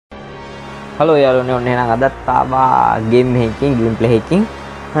Hello යාළුවනේ ඔන්න එහෙනම් අදත් ආවා ගේම් එකකින් ගේම් ප්ලේ එකකින්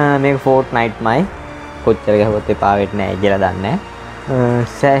මේක Fortnite මයි කොච්චර ගහුවත් එපා වෙන්නේ නැහැ කියලා දන්නේ නැහැ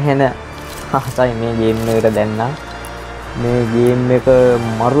සෑහෙන ආසයි මේ ගේම් එකට දැන් නම් මේ ගේම් එක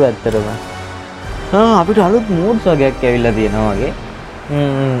මරු ඇත්තටම අපිට අලුත් මෝඩ්ස් වගේක් ඇවිල්ලා තියෙනවා වගේ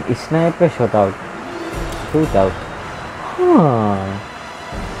sniper shot out shoot out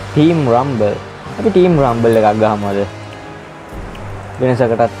team රම්බල් අපි ටීම් රම්බල් එකක් ගහමු අද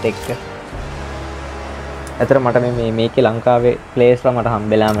වෙනසකටත් එක්ක ඇතර මට මේකේ ලංකාවේ ප්ලේස්ලා මට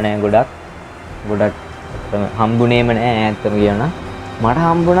හම්බෙලාම නෑ ගොඩක් හම්බුනේම නෑ ඇත්තම කියනවා මට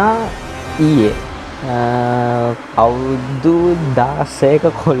හම්බුණා ඊයේ අවුරුදු 16ක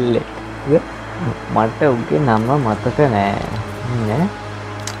කොල්ලෙක් මට උගේ නම මතක නෑ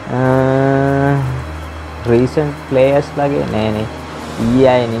recent players ලගේ නෑනේ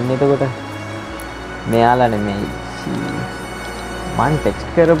ඊයේ අය ඉන්නේ එතකොට මෙයාලා නෙමෙයි මන් ටෙක්ස්ට්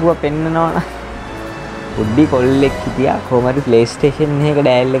කරපුවා පෙන්නනවනේ උඩි කොල්ලෙක් හිටියා කොහමද PlayStation එකක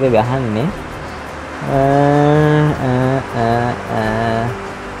ඩයල් එක ගහන්නේ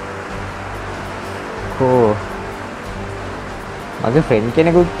මගේ ෆ්‍රෙන්ඩ්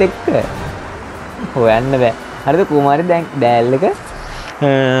කෙනෙකුත් එක්ක හොයන්න බෑ හරිද කුමාරි දැන් ඩයල් එක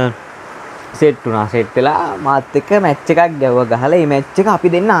සෙට් වුණා සෙට් වෙලා මාත් එක්ක මැච් එකක් ගැවුවා ගහලා මේ මැච් එක අපි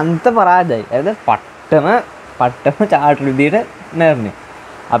දෙන්න අන්ත පරාජයයි හරිද පට්ටම චාට් විදියට නෑනේ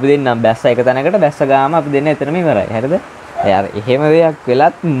අපි දෙන්නම් බැස්ස එක තැනකට බැස්ස ගාම අපි දෙන්න එතනම ඉවරයි හරිද යාර එහෙම දෙයක්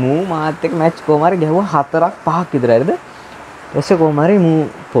වෙලත් මූ මාත් එක්ක මැච් කොහමරි ගැහුවා 4ක් 5ක් විතර හරිද ඊස්සේ කොහමරි මූ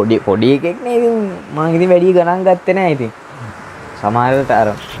පොඩි එකෙක් නේ ඉතින් මම ඉතින් වැඩි ගණන් ගත්තේ නෑ ඉතින් සමහරවිට අර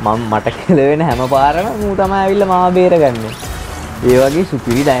මට කෙලවෙන හැම පාරම මූ තමයි ඇවිල්ලා මාව බේරගන්නේ ඒ වගේ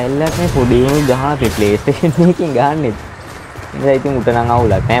සුපිරි ඩයල් එකක් මේ පොඩි උන් ගහන PlayStation එකකින් ගහන්නේ ඉතින් ඉතින් උට නම්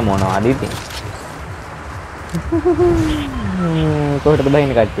අවුලක් නෑ මොනවද ඉතින් කොහෙටද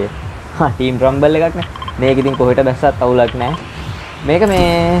බහින්නේ කට්ටිය? ටීම් රම්බල් එකක් නේ. මේක ඉතින් කොහෙට බැස්සත් අවුලක් නැහැ. මේක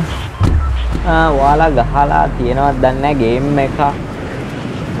මේ ඔයාලා ගහලා තියෙනවද දන්නේ නැහැ ගේම් එකක්.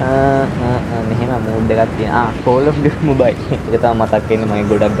 මෙහෙම මූඩ් එකක් තියෙනවා. Call of Duty Mobile. ඒක තමයි මතක් වෙන්නේ මම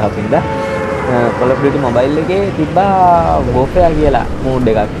ගොඩක් ගහපින්ද. Call of Duty Mobile එකේ තිබ්බා Warfare කියලා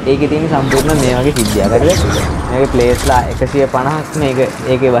මූඩ් එකක්. ඒකේ තියෙන සම්පූර්ණ මේ වගේ සිද්ධියක්. හරිද? මේකේ ප්ලේස්ලා 150ක් මේක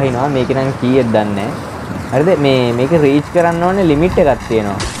ඒකේ වහිනවා. මේකේ නම් කීයද දන්නේ නැහැ. හරිද මේක රීච් කරන්න ඕනේ ලිමිට් එකක්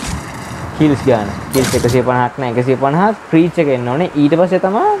තියෙනවා කිල්ස් ගන්න කිල්ස් 150ක් නෑ 150ක් රීච් එක එන්න ඕනේ ඊට පස්සේ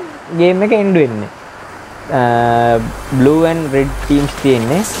තමයි ගේම් එක එන්ඩ් වෙන්නේ blue and red teams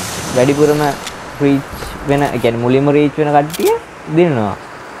තියෙන්නේ වැඩිපුරම රීච් වෙන කියන්නේ මුලින්ම රීච් වෙන කට්ටිය දිනනවා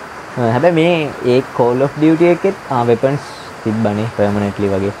හැබැයි මේ ඒ Call of Duty එකෙත් weapons තිබ්බනේ permanently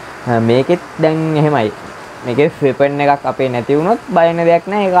වගේ මේකෙත් දැන් එහෙමයි මේකේ weapon එකක් අපේ නැති වුණොත් බය වෙන දෙයක්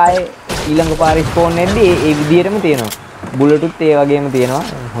නෑ ඒක ආයේ ඊළඟ පාරේ ස්පෝන් වෙද්දී ඒ විදියටම තියෙනවා. බුලටුත් ඒ වගේම තියෙනවා.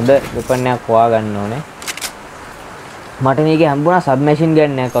 හොඳ වෙපන් එකක් හොයා ගන්න ඕනේ. මට මේකේ හම්බුණා සබ්මැෂින්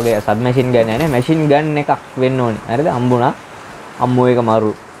ගන් එකක් වගේ. සබ්මැෂින් ගන් නෑ මැෂින් ගන් එකක් වෙන්න ඕනේ. හරිද? හම්බුණා. අම්මෝ එක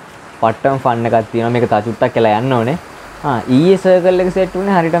මරු. පට්ටම් ෆන් එකක් තියෙනවා. මේක තාචුට්ටක් කියලා යන්න ඕනේ. ඊයේ සර්කල් එක සෙට්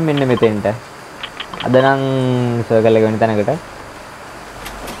වුණේ හරියටම මෙන්න මෙතෙන්ට. අද නම් සර්කල් එක වෙන තැනකට.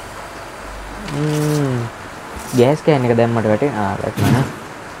 ගෑස් කෑන් එක දැම්මට වැටෙන වැටෙනවා.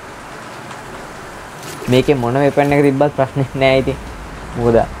 මේකේ මොන වෙපන් එක තිබ්බත් ප්‍රශ්නයක් නෑ ඉතින්.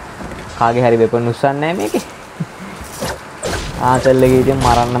 මොකද කාගේ හරි වෙපන් උස්සන්නේ නෑ මේකේ. ආතල් එකේ ඉතින්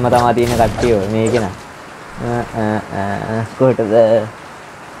මරන්නම තමයි තියෙන කට්ටිය ඔය මේකේ නා. කොහෙටද?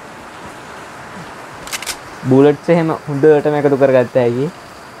 බුලට්ස් එහෙම හොඳටම එකතු කරගත්තා ඇයි.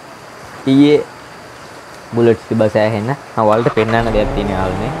 ඊයේ බුලට්ස් තිබ්බ සෑහෙන්න. වලට පෙන්නන්න දෙයක් තියෙනවා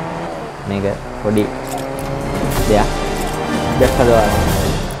යාළුවනේ. මේක පොඩි දෙයක්. දැක්කද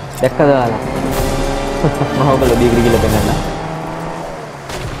ඔයාලා? මම ඔබ ලොබි එකට ගිහලා පෙන්නන්න.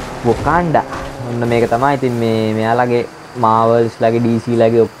 වොකාන්ඩා. ඔන්න මේක තමයි ඉතින් මේ මෙයාලගේ මාවල්ස් ලගේ DC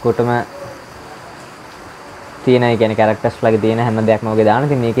ලගේ ඔක්කොටම තියෙන ඒ කියන්නේ කැරක්ටර්ස් ලගේ තියෙන හැම දෙයක්ම ඔගේ දාන.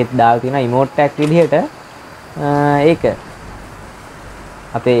 ඉතින් මේකෙත් දාලා තියෙනවා ඉමෝට් ටැග් විදිහට ඒක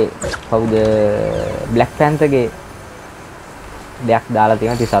අපේ කවුද බ්ලැක් පැන්තර්ගේ දෙයක් දාලා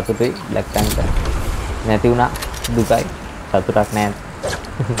තියෙනවා. ඉතින් සතුටුයි බ්ලැක් පැන්තර්. නැති වුණා දුකයි. සතුටක් නැහැ.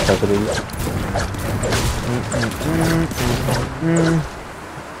 සතුටුයි.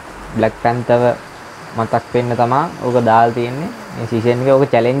 බ්ලැක් පැන්තර්ව මතක් වෙන්න තමයි ඕක දාලා තියෙන්නේ. මේ සීසන් එකේ ඕක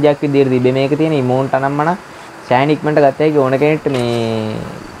චැලෙන්ජ් එකක් විදිහට තිබ්බේ මේක තියෙන ඉමෝන්ට් අනම්මන සෑනික්මන්ට ගත්ත හැකි ඕන කෙනෙක්ට මේ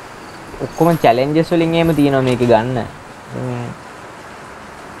ඔක්කොම චැලෙන්ජස් වලින් එහෙම තියෙනවා මේක ගන්න.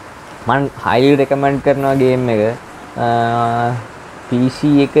 මම highly recommend කරනවා ගේම් එක. PC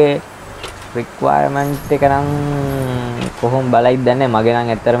එකේ requirement එක නම් කොහොම බලයිද දන්නේ නැහැ. මගේ නම්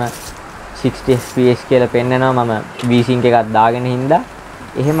ඇත්තටම 60 fps කියලා පෙන්නනවා මම V-Sync එකක් දාගෙන හින්දා.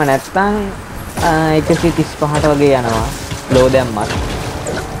 එහෙම නැත්නම් 135ට වගේ යනවා ලෝ දැම්මත්.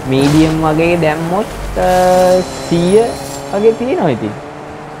 මීඩියම් වගේ දැම්මොත් 100 වගේ තියෙනවා ඉතින්.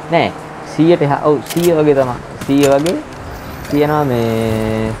 නෑ 100ට ඔව් 100 වගේ තමයි. 100 වගේ තියෙනවා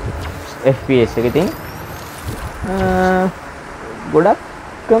මේ FPS එක. ඉතින් ගොඩක්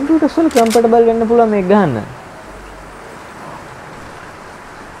කම්පියුටර්ස් වල කම්ෆර්ටබල් වෙන්න පුළුවන් මේක ගන්න.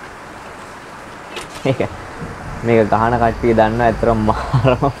 මේක ගහන කට්ටිය දන්නවා ඇත්තටම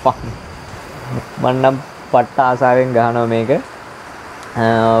මාරම ෆන්. මම නම් පට්ට ආසාවෙන් ගහනවා මේක.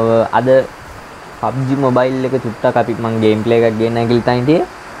 අද PUBG මොබයිල් එක චුට්ටක් අපි මම ගේම් ප්ලේ එකක් ගේන්න කියලා තනින් හිටියේ.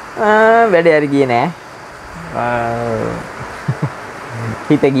 වැඩේ හරි ගියේ නෑ.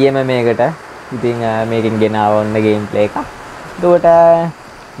 හිත ගියම මේකට. ඉතින් මේකෙන් ගෙනාව ඔන්න ගේම් ප්ලේ එකක්. ඒකට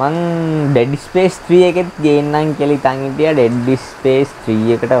මං Dead Space 3 එකෙත් ගේන්නම් කියලා හිතන් හිටියා. Dead Space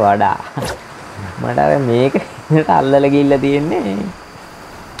 3 එකට වඩා මට අර මේකට අල්ලලා ගිහිල්ලා තියෙන්නේ.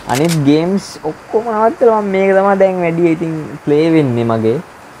 අනිත් ගේම්ස් ඔක්කොම නවත්තලා මම මේක තමයි දැන් වැඩි ඉතින් ප්ලේ වෙන්නේ මගේ.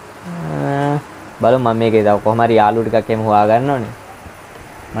 බලමු මම මේකේ තව කොහොම හරි යාළුවෝ ටිකක් එහෙම හොයා ගන්න ඕනේ.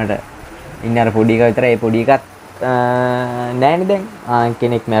 මට ඉන්න අර පොඩි එක විතරයි. ඒ පොඩි එකත් නෑනේ දැන්.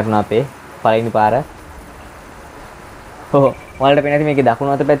 කෙනෙක් මැරුණා අපේ පළවෙනි පාර. ඔව් ඔයාලට පේන්නේ මේකේ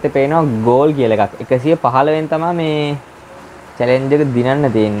දකුණු අත පැත්තේ පේනවා ගෝල් කියලා එකක්. 115 වෙන් තමයි මේ චැලෙන්ජ් එක දිනන්න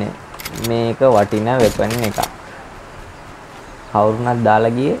තියෙන්නේ. මේක වටින වෙපන් එකක්. කවුරුණක්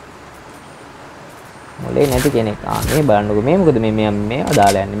දාලා ගියේ මොලේ නැති කෙනෙක්. මේ බලන්නකෝ මේ මොකද මේවා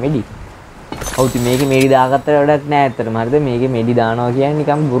දාලා යන්නේ මෙඩි. ඔව් ඉතින් මේකේ මෙඩි දාගත්තට වැඩක් නෑ ඇත්තටම. හරිද? මේකේ මෙඩි දානවා කියන්නේ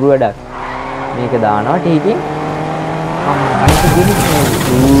නිකම් බුරු වැඩක්. මේක දානවා ටීකින්. අනිත් ගෙඩි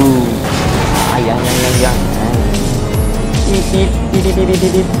අයන්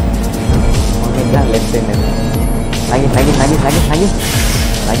ටි මොකද දැන් ලෙෆ්ට් එන්නේ.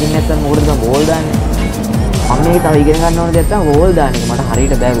 නගින් නැත්තම් මොකටද ගෝල් දාන්නේ? මම මේක තව ඉගෙන ගන්න ඕන දෙයක් තමයි ගෝල් දාන එක. මට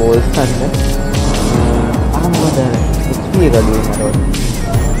හරියට බෑ ගෝල්ස් ගන්න. මොකද XP එක දුවනවා.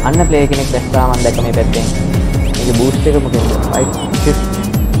 අන්න ප්ලේ කෙනෙක් දැස්සා මම දැක්ක මේ පැත්තෙන්. මේක බූස්ට් එක මොකද? රයිට් ෂිෆ්ට්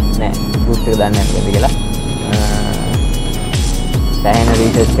නෑ බූස්ට් එක දාන්න නැහැ කියලා. දැන්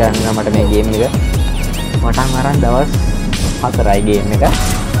රිසර්ච් කරන්න මට මේ ගේම් එක මටන් අරන් දවස් 4යි ගේම් එක.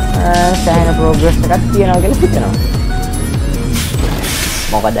 සෑහෙන ප්‍රෝග්‍රස් එකක් තියෙනවා කියලා හිතනවා.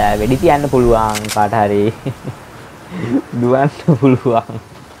 මොකද වෙඩි තියන්න පුළුවන් කාට හරි දුවන්න පුළුවන්.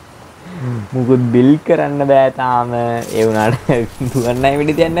 මුකුත් බිල් කරන්න බෑ තාම. ඒ වුණාට දුවන්නයි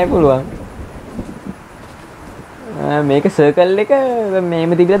වෙඩි තියන්නයි පුළුවන්. මේක සර්කල් එක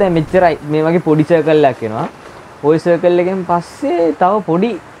මේම තිබිලා දැන් මෙච්චරයි. මේ වගේ පොඩි සර්කල් එකක් එනවා. ওই සර්කල් එකෙන් පස්සේ තව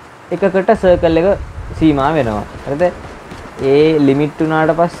පොඩි එකකට සර්කල් එක සීමා වෙනවා. හරිද? ඒ ලිමිට්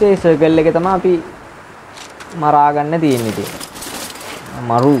වුණාට පස්සේ සර්කල් එක තමයි අපි මරා ගන්න තියෙන්නේ ඉතින්.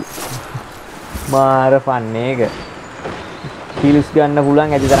 මරු මාර ෆන් එක. කිල්ස් ගන්න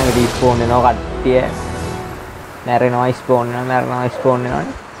පුළුවන් ඇති තරම් ඉතින් ස්පෝන් වෙනවා කට්ටිය. මැරෙනවා ස්පෝන්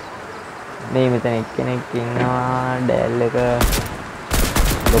වෙනවානේ. මේ මෙතන එක්කෙනෙක් ඉන්නවා ඩැල් එක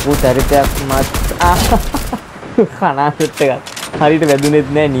ලොකු චරිතයක් මත් කනාසෙට් එකක් හරියට වැදුනේත්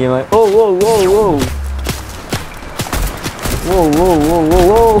නෑ නියම.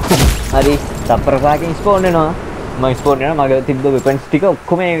 හරි සප්පර පාකින් ස්පෝන් වෙනවා. මම ස්පෝන් වෙනවා. මගේ තිබ්බ වෙපන්ස් ටික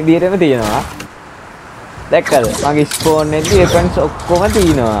ඔක්කොම මේ විදිහටම තියෙනවා. දැක්කද? මගේ ස්පෝන් වෙද්දි වෙපන්ස් ඔක්කොම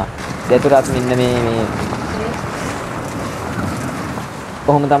තියෙනවා. දෙතුරක් මෙන්න මේ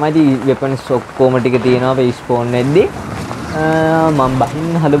කොහොම තමයි වෙපන්ස් ඔක්කොම ටික තියෙනවා මේ ස්පෝන් වෙද්දි. මම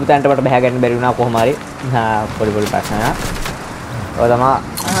බහින්න හදපු තැනට මට බහැ ගන්න බැරි වුණා කොහොම හරි. පොඩි ප්‍රශ්නයක්. ඔය තමයි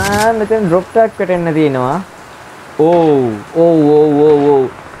මෙතෙන් ඩ්‍රොප් ට්‍රැක් එකට එන්න තියෙනවා.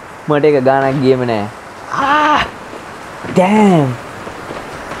 මට ඒක ගානක් ගියේම නෑ. damn.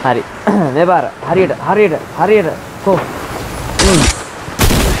 හරි. මේ පාර හරියට කො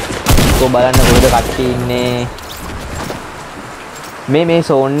බලන්න කොහෙද කට්ටිය ඉන්නේ. මේ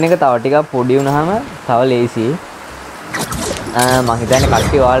සෝන් එක තව ටිකක් පොඩි වුණාම තව ලේසි. මම හිතන්නේ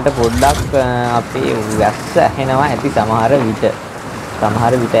කට්ටිය ඔයාලට පොඩ්ඩක් අපේ වැස්ස ඇහෙනවා ඇති සමහර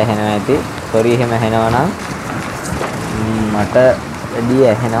විට ඇහෙනවා ඇති. සෝරි එහෙම ඇහෙනවා නම් මට වැඩි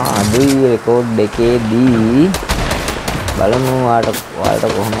ඇහෙනවා අදුයි රෙකෝඩ් එකේදී. බලමු ඔයාලට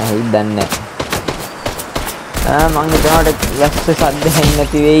කොහොම හරිද දන්නේ නැහැ. මං හිතනවා වැස්ස සද්ද ඇහෙන්නේ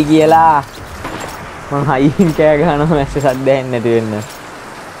නැති වෙයි කියලා. මං හයින් කෑ ගහනවා වැස්ස සද්ද ඇහෙන්නේ නැති වෙන්න.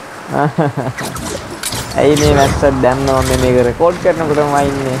 ඇයි මේ වැස්ස දැම්මම මේක රෙකෝඩ් කරනකොටම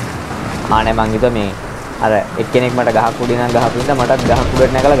වයින්නේ. නෑ මං හිතුවා මේ අර එක්කෙනෙක් මට ගහක් උඩින් නම් ගහපු ඉඳලා මටත් ගහක්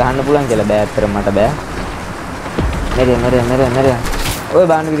උඩට නැගලා ගහන්න පුළුවන් කියලා. බෑ ඇත්තටම මට බෑ. මෙරේ. ඔය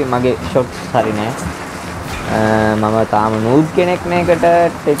බලන්න ඉතින් මගේ ෂොට්ස් හරි නෑ. මම තාම නූබ් කෙනෙක් මේකට.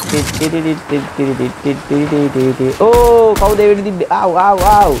 කවුද වෙඩි තිබ්බේ?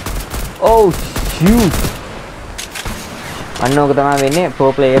 ආව්. Oh shoot. අන්න ඕක තමයි වෙන්නේ pro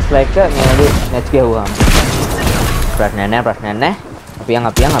players like මේ වගේ match ගහුවාම. ප්‍රශ්නයක් නැහැ. අපියන්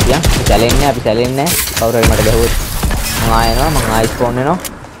අපි සැලෙන්නේ කවුරු හරි මට ගහුවොත් මම ආයෙනවා මම ආයෙ ස්පෝන් වෙනවා.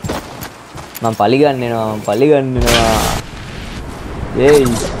 මම පලි ගන්නවා. ඒයි.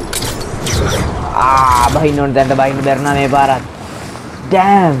 බහින්න ඕන දැන්ට බහින්න බැරනා මේ පාරත්.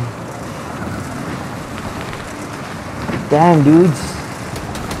 Damn dudes.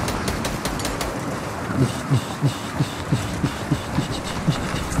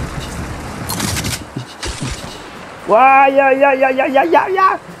 Wah, ya.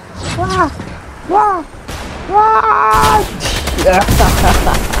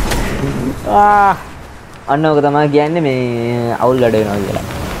 Wah. අන්න ඔක තමයි කියන්නේ මේ අවුල් වැඩ වෙනවා කියලා.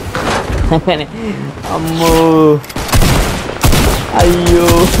 අම්මෝ.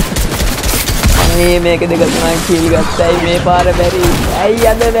 අයියෝ. මේක දෙක තුනක් කීල් ගත්තයි මේ පාර බැරි. ඇයි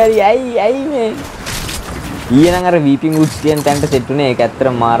අද බැරි? ඇයි මේ? ඊයනම් අර වීපින් වුඩ්ස් කියන තැනට සෙට් උනේ ඒක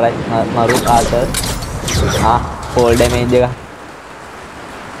ඇත්තටම මාරයි. මරු ආතල්. fall damage එක.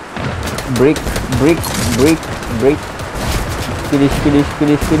 brick. Kilish.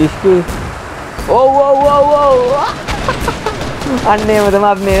 Oh. අන්නේම තමයි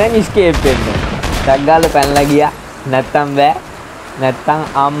අපි මේ escape වෙන්නේ. ටක් ගාලා පැනලා ගියා. නැත්තම් බෑ. නැත්තම්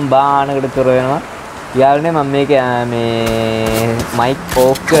අම්බානකට තොර වෙනවා. යාළුවනේ මම මේක මේ mic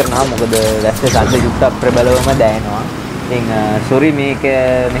off කරනවා. මොකද දැස්සේ සද්ද යුක්ත ප්‍රබලවම දැනෙනවා. ඉතින් sorry මේක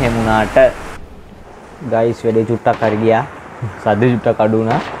මෙහෙම වුණාට. guys වැඩේ චුට්ටක් හරි ගියා. සද්ද චුට්ටක් අඩු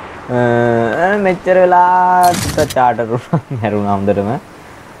වුණා. මෙච්චර වෙලා චාටර් හැරුණා හොඳටම.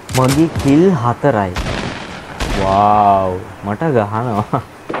 මගේ කිල් 4යි. wow මට ගහනවා.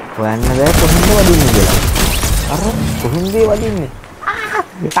 හොයන්න බෑ කොහෙන්ද වදින්නේ කියලා. අර කොහෙන්ද වදින්නේ?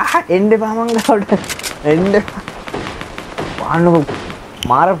 එන්න එපා මං ගාවට. එන්න. පාන්නකො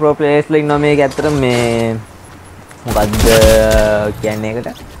මාර ප්‍රෝ ප්ලේයර්ස් ලා ඉන්නවා මේක ඇත්තටම මේ මොකද්ද කියන්නේ ඒකට?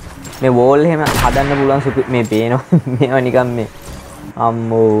 මේ වෝල් එහෙම හදන්න පුළුවන් මේ පේනවා. මේවා නිකන් මේ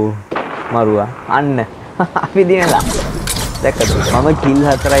අම්මෝ මරුවා. අන්න අපි දිනලා. දැක්කද? මම කිල්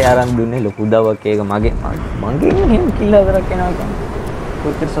 4යි අරන් දුන්නේ ලොකු දවක් ඒක මගෙන් එහෙම කිල් 4ක් එනවා කියන්නේ.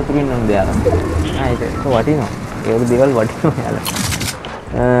 කොච්චර සතුටින් නෝන්ද යාලා. ඒක වටිනවා. ඒ වගේ දේවල් වටිනවා යාලා.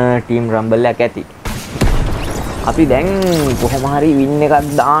 ටීම් රම්බල් එකක් ඇති. අපි දැන් කොහොම හරි වින් එකක්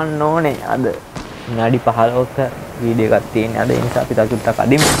දාන්න ඕනේ අද. විනාඩි 15ක වීඩියෝ එකක් තියෙන. අද ඒ නිසා අපි තව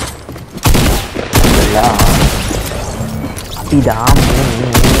අදිමු. අපි දාමු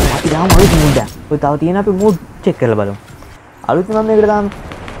අලුත් මූඩ් එක. ඔය තව තියෙන අපි මූඩ් චෙක් කරලා බලමු. අලුත් මම මේකට දාමු.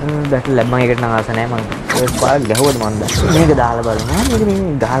 බැටල් ලැබ් මම ඒකට නම් ආස නැහැ මම. ඒක පාරක් ගැහුවද මන්ද. මේක දාලා බලමු. මේක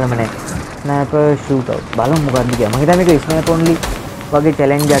ගහලම නැහැ. Sniper shoot out. බලමු මොකක්ද කියලා. මම හිතා මේක ස්නයිපර් ඔන්ලි වගේ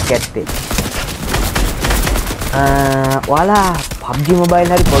චැලෙන්ජ් එකක් ඇත්තේ. ඔයාලා PUBG මොබයිල්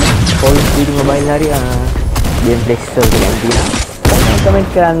හරි Call of Duty මොබයිල් හරි ගේම් ප්ලේස් වලට ගිහින් කමෙන්ට්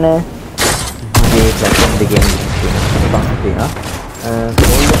කරන්න. මගේ ප්ලැට්ෆෝම් දෙකෙන් තියෙනවා.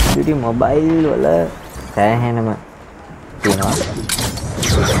 Call of Duty මොබයිල් වල සෑහෙනම තියෙනවා.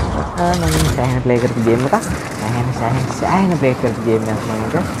 මම සෑහෙන ප්ලේ කරපු ගේම් එකක්. සෑහෙන ප්ලේ කරපු ගේම් එකක් මම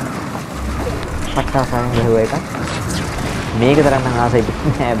ඒක. පට්ටාසයෙන් ගහුවා එකක්. මේක තරම් නම් ආසයි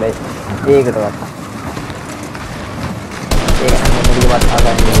නෑ හැබැයි ඒකටවත්. ඒක නම් මොකදවත්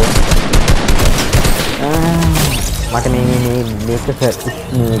ආසයි මට මේක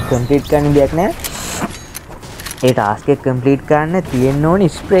කම්ප්ලීට් කරන්න දෙයක් නෑ. ඒ ටාස්ක් එක කම්ප්ලීට් කරන්න තියෙන්න ඕනි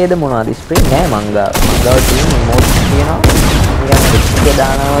ස්ප්‍රේද මොනවද? ස්ප්‍රේ නෑ මංගාව තියෙන මොඩ් තියෙනවා. නිකන් එක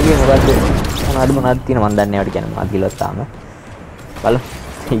දානවා වගේ මොනවද තියෙන මන් දන්නේ නැහැ කියන්නේ මාත් ගිලවත් තාම. බලමු.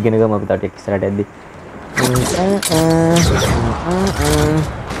 ඉගෙන ගමු අපි තව ටික ඉස්සරහට යද්දි.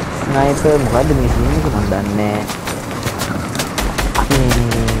 ස්නයිපර් මොකද්ද මේ සීන් එක මන් දන්නේ නැහැ.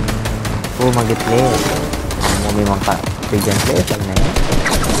 මගේ ප්ලේ මම රිජන් ප්ලේ කරන්නේ.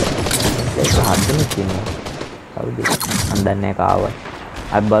 ඒක හදන්න තියෙනවා. කවුද? මන් දන්නේ නැහැ කාවත්.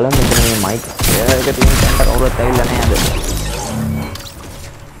 අපි බලමු මෙතන මේ මයික් එක තියෙන තැනට කවුරුත් ඇවිල්ලා නැහැ අද.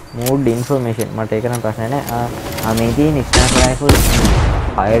 mood information මට ඒක නම් ප්‍රශ්න නැහැ. මේ තියෙන sniper rifle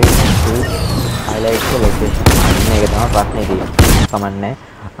firing to highlight the location. මේක තමයි ප්‍රශ්නේ තියෙන්නේ. කමන්නේ.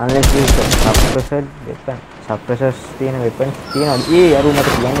 unless you suppressed weapon suppressors තියෙන weapons තියෙනවා. ඒ අරු මට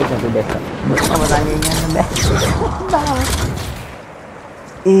කියන්නේ නැතුව දැක්කා. මම තනියෙන් යන්න බෑ.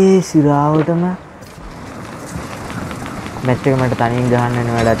 ඒ සිරාවටම මැච් එක මට තනියෙන් ගහන්න වෙන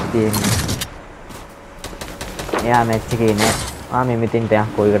වැඩක් තියෙනවා. එයා මැච් එකේ නෑ. මේ මෙතෙන්ට යන්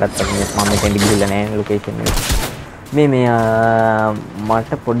කොයිකටත් මම මෙතෙන්ට ගිහිල්ලා නැහැ ලොකේෂන් එක. මේ මට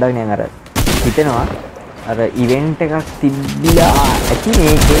පොඩ්ඩක් නිකන් අර හිතෙනවා අර ඉවෙන්ට් එකක් තිබිලා ඇති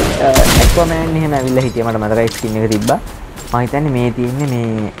මේකේ ඇක්වාමෑන් එහෙම ඇවිල්ලා හිටියා මට මතකයි ස්කින් එක තිබ්බා. මම හිතන්නේ මේ තියෙන්නේ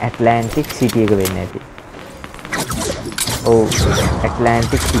මේ ඇට්ලැන්ටික් සිටි එක වෙන්න ඇති. ඔව්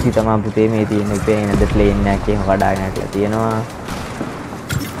ඇට්ලැන්ටික් සිටි තමයි පුතේ මේ තියෙන්නේ. පේනද ප්ලේන් එකක් එහෙම කඩාගෙන ඇටලා තියෙනවා.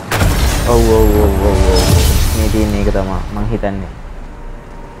 ඔව් මේ තියෙන එක තමයි මං හිතන්නේ.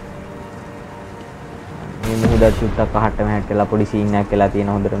 මේ මුහුදත් චුට්ටක් අහටම හැටලා පොඩි සීන් එකක් වෙලා තියෙන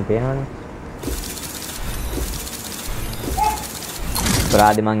හොඳටම පේනවනේ.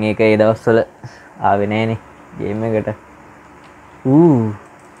 ප්‍රාදි මං ඒක ඒ දවස්වල ආවේ නෑනේ ගේම් එකට.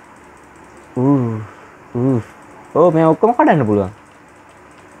 මේ ඔක්කොම කඩන්න පුළුවන්.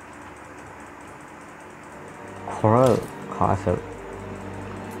 Coral Castle.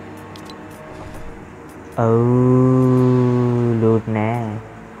 ලූට් නෑ.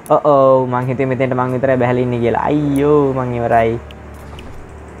 මං හිතේ මෙතෙන්ට මං විතරයි බැහැලා ඉන්නේ කියලා. අයියෝ මං ඉවරයි.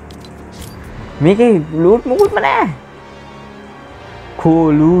 මේකේ ලූට් මොකුත්ම නෑ.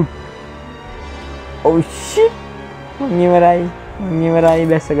 ලූට්. Oh shit. මං ඉවරයි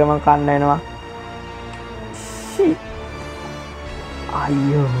බැස්ස ගමන් කන්න වෙනවා. shit.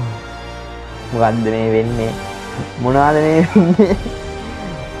 අයියෝ. මොකද්ද මේ වෙන්නේ? මොනවද මේ වෙන්නේ?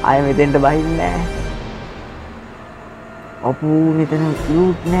 ආයෙ මෙතෙන්ට බහින්නේ නෑ. අපෝ මෙතන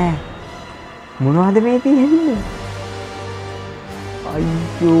ලූට් නෑ. මොනවද මේ තියෙන්නේ?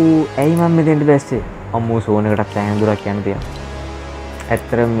 අයියෝ ඇයි මම මෙතෙන්ට බැස්සේ? අම්මෝ සෝන් එකටත් ඇඳුරක් යන්න තියෙනවා.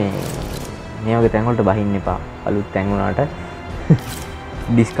 ඇත්තටම මේ වගේ තැන් වලට බහින්න එපා. අලුත් තැන් වුණාට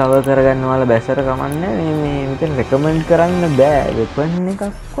ඩිස්කවර් කරගන්න වල බැසට කමන්නේ. මේ මෙතන රෙකමන්ඩ් කරන්න බෑ. වෙපන්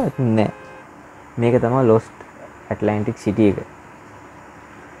එකක්වත් නෑ. මේක තමයි ලොස්ට් ඇට්ලැන්ටික් සිටි එක.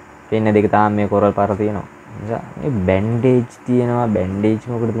 පෙන්න දෙක තාම මේ කොරල් පාර තියෙනවා. මේ බැන්ඩේජ් තියෙනවා. බැන්ඩේජ්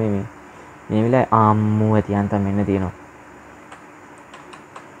මොකටද මේ වෙලාවේ අම්මෝ ඇති යන්තම් මෙන්න තියෙනවා.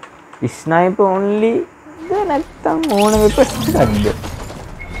 ස්නයිපර් ඔන්ලි ද නැත්තම් ඕන වෙපස් එකක්ද?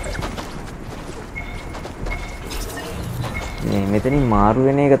 මේ මෙතනින් මාරු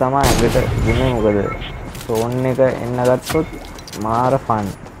වෙන එක තමයි අපිට ගුණේ. මොකද සෝන් එක එන්න ගත්තොත් මාර ෆන්.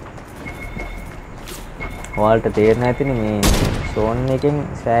 ඔයාලට තේරෙන්නේ නැතිනේ මේ සෝන් එකෙන්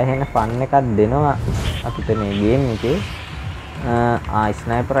සෑහෙන ෆන් එකක් දෙනවා අපිට මේ ගේම් එකේ.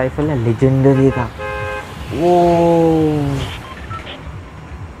 ස්නයිපර් රයිෆල් ලෙජෙන්ඩරි එකක්.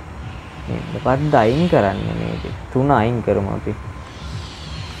 මොකක්ද අයින් කරන්නේ මේක? 3 අයින් කරමු අපි.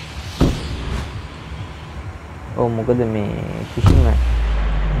 මොකද මේ කිසිම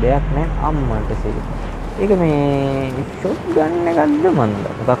දෙයක් නැහැ අම්මට සෙයි. ඒක මේ ෂොට් ගන්න එකක්ද මන්ද?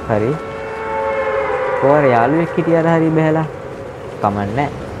 මොකක් හරි. කොහොර යාළුවෙක් හිටියද හරි බහැලා. කමන්නේ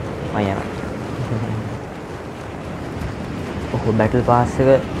මම යනවා. බැටල් පාස් එක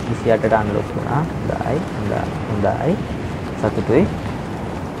 28ට අන්ලොක් වුණා. හොඳයි. සතුටුයි.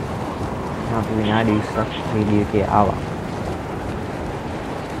 අපි විනාඩි 20ක් වීඩියෝ එකේ ආවා.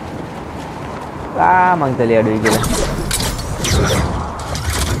 මං තලේ අඩුයි කියලා.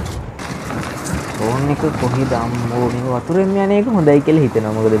 ෆෝන් එක කොහෙද අම්මෝ මේක වතුරෙන් යන එක හොඳයි කියලා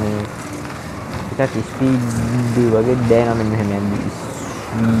හිතෙනවා. මොකද මේ ටිකක් ස්පීඩ් වගේ දැනෙනවා මෙන්න මෙහෙම යද්දි.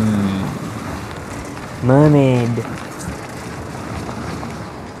 mermaid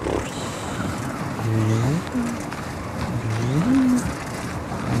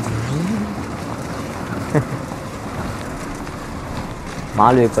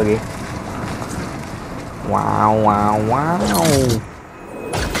මාළුවෙක් වගේ. wow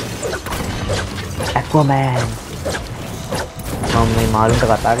Aquaman. මම මේ මාළුන්ට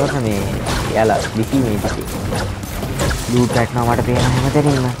කතා කරන මේ එයාලා බිසි මේ ඉතින් ලූට් ගන්නවා මට පේනවා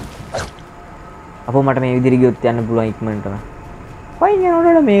හැමතැනින්ම. අපෝ මට මේ විදිහට ගියොත් යන්න පුළුවන් ඉක්මනටම. වයින්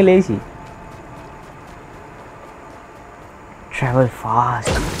යනකොට මේ ලේසි. travel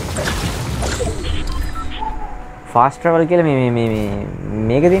fast travel කියලා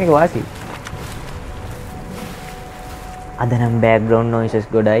මේක තියෙනක වාසි. අද නම් background noises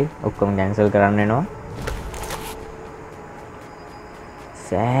ගොඩයි. ඔක්කොම cancel කරන්න වෙනවා.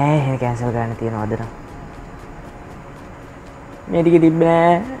 සෑහෙන cancel කරන්න තියෙනවා අද නම්. මේ ටික තිබ්බේ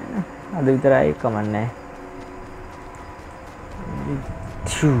නෑ. අද විතරයි කමන්නේ.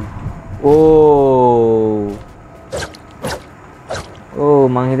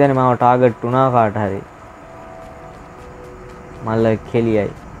 මං හිතන්නේ මාව ටාගට් වුණා කාට හරි. මල්ල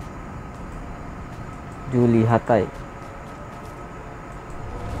කෙලියයි. ජූලි 7යි.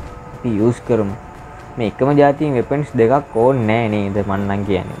 අපි යූස් කරමු. මේ එකම જાතියෙන් වෙපන්ස් දෙකක් ඕනේ නෑ නේද මං නම්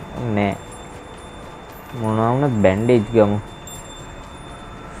කියන්නේ. නෑ. මොනවා වුණත් බැන්ඩේජ් ගමු.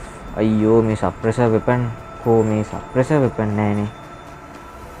 අයියෝ මේ සප්‍රෙසර් වෙපන් මේ සප්‍රෙසර් වෙපන් නෑනේ.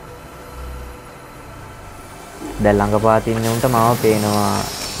 දැන් ළඟපාත ඉන්න උන්ට මාව පේනවා.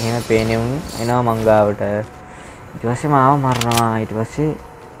 එහෙම පේන්නේ උන් එනවා මංගාවට. ඊට පස්සේ මාව මරනවා. ඊට පස්සේ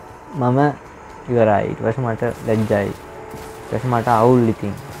මම ඉවරයි. ඊට පස්සේ මට ලැජ්ජයි. ඊට මට අවුල්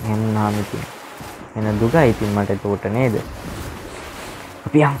ඉතින් එන්නාම ඉතින් එන දුකයි ඉතින් මට ඒකට නේද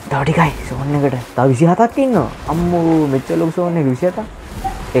අපි යම් තව ටිකයි සෝන් එකට තව 27ක් ඉන්නවා අම්මෝ මෙච්චර ලොකු සෝන් එක 27ක්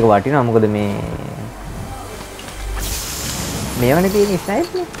ඒක වටිනවා මොකද මේවනේ තියෙන ස්නයිප්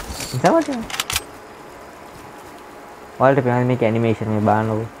නේ ඉතින් වටිනවා ඔයාලට පේනද මේක ඇනිමේෂන් මේ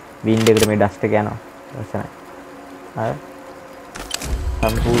බලන්නකො වින්ඩ් එකට මේ ඩස්ට් එක යනවා ලස්සනයි හරි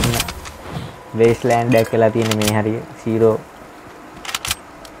සම්පූර්ණ වේස්ලෑන්ඩ් එකක් කියලා තියෙන මේ හරිය 0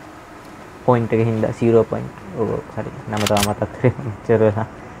 point එක හින්දා 0 point ඔව් හරි නම තමයි මතක් කරේ මෙච්චර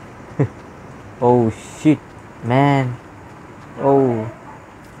oh shit man oh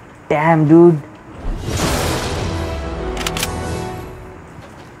damn dude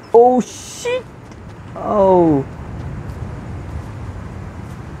oh shit oh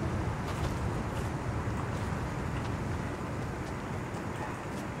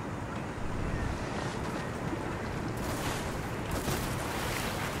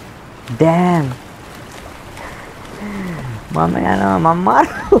damn මම යනවා මම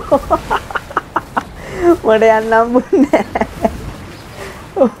මාරුවා මට යන්න හම්බුන්නේ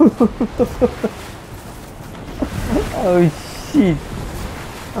oh shit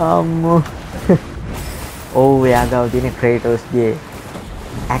අම්මෝ ඔව් එයා ගාව තියෙන ක්‍රේටෝස්ගේ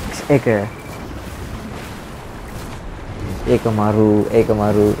ඇක්ස් එක ඒක මරු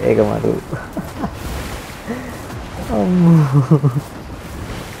අම්මෝ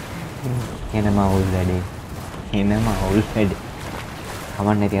එනම අවුල් වැඩේ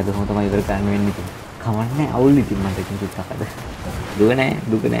කමන්නේ ඉතින් අද හොම තමයි ඉවර කරන්න වෙන්නේ ඉතින් කමන්නේ අවුල් ඉතින් මට ඉතින් චුට්ටක් අද දුක නෑ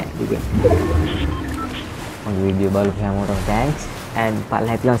මගේ වීඩියෝ බලපු හැමෝටම thanks and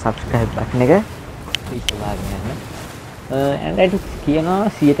පල්ලා හිටලා subscribe button එක please වාගෙන යන්න and කියනවා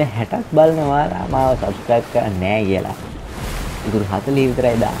 60ක් බලනවා මාව subscribe කරන්නේ නෑ කියලා ඉතුරු 40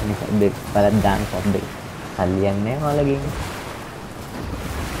 විතරයි දාන්නේ සබ් එක බලන්න දාන්න සබ් එක සල්ලි යන්නේ ඔයාලගෙන්